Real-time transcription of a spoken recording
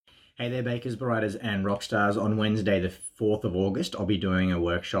Hey there, bakers, barittas, and rock stars. On Wednesday, the 4th of August, I'll be doing a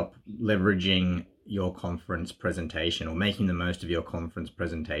workshop leveraging your conference presentation or making the most of your conference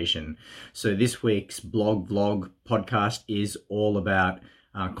presentation. So this week's vlog podcast is all about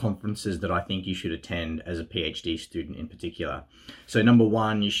conferences that I think you should attend as a PhD student in particular. So number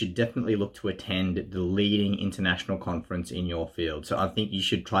one, you should definitely look to attend the leading international conference in your field. So I think you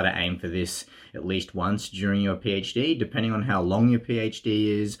should try to aim for this at least once during your PhD, depending on how long your PhD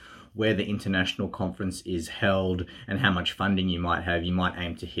is, where the international conference is held, and how much funding you might have. You might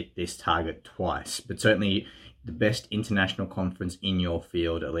aim to hit this target twice, but certainly the best international conference in your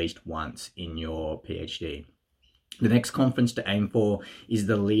field at least once in your PhD. The next conference to aim for is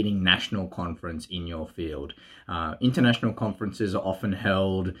the leading national conference in your field. International conferences are often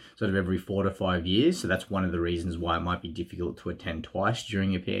held sort of every 4 to 5 years, so that's one of the reasons why it might be difficult to attend twice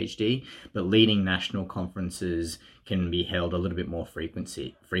during your PhD, but leading national conferences can be held a little bit more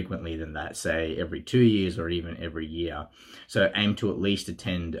frequently than that, say every 2 years or even every year. So aim to at least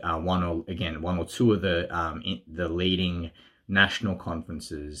attend one or two of the leading national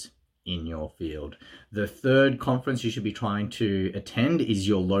conferences in your field. The third conference you should be trying to attend is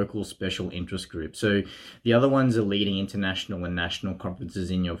your local special interest group. So the other ones are leading international and national conferences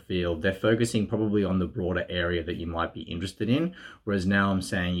in your field. They're focusing probably on the broader area that you might be interested in, whereas now I'm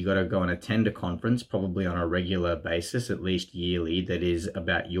saying you got to go and attend a conference probably on a regular basis, at least yearly, that is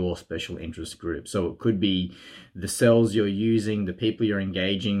about your special interest group. So it could be the cells you're using, the people you're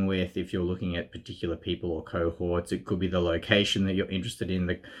engaging with, if you're looking at particular people or cohorts. It could be the location that you're interested in,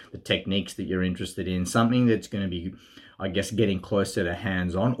 the techniques that you're interested in, something that's going to be, I guess, getting closer to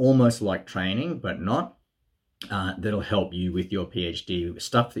hands-on, almost like training, but not. That'll help you with your PhD,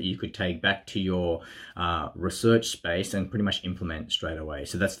 stuff that you could take back to your research space and pretty much implement straight away.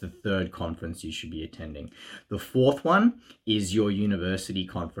 So that's the third conference you should be attending. The fourth one is your university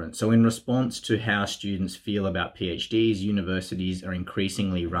conference. So in response to how students feel about PhDs, universities are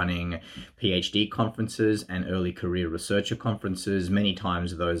increasingly running PhD conferences and early career researcher conferences. Many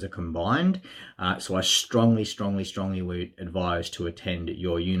times those are combined. So I strongly would advise to attend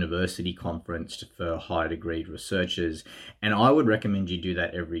your university conference for high degree researchers, and I would recommend you do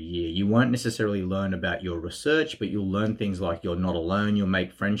that every year. You won't necessarily learn about your research, but you'll learn things like you're not alone. You'll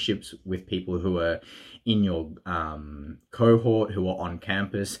make friendships with people who are in your cohort, who are on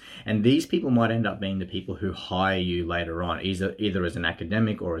campus, and these people might end up being the people who hire you later on, either as an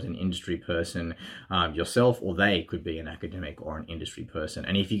academic or as an industry person yourself, or they could be an academic or an industry person.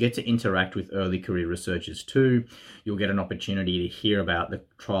 And if you get to interact with early career researchers too, you'll get an opportunity to hear about the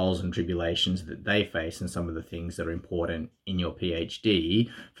trials and tribulations that they face and some of the things that are important in your PhD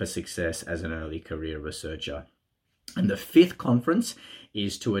for success as an early career researcher. And the fifth conference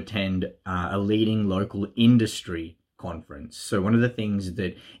is to attend a leading local industry conference. So one of the things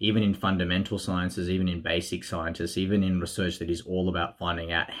that even in fundamental sciences, even in basic scientists, even in research that is all about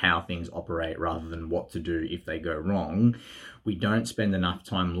finding out how things operate rather than what to do if they go wrong, we don't spend enough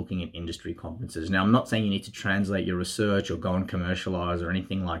time looking at industry conferences. Now, I'm not saying you need to translate your research or go and commercialize or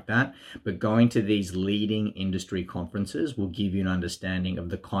anything like that, but going to these leading industry conferences will give you an understanding of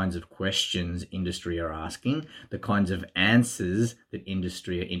the kinds of questions industry are asking, the kinds of answers that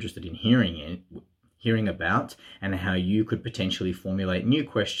industry are interested in hearing about, and how you could potentially formulate new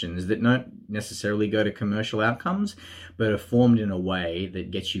questions that don't necessarily go to commercial outcomes, but are formed in a way that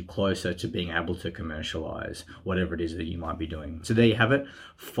gets you closer to being able to commercialize whatever it is that you might be doing. So there you have it,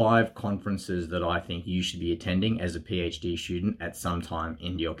 5 conferences that I think you should be attending as a PhD student at some time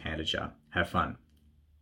in your candidature. Have fun.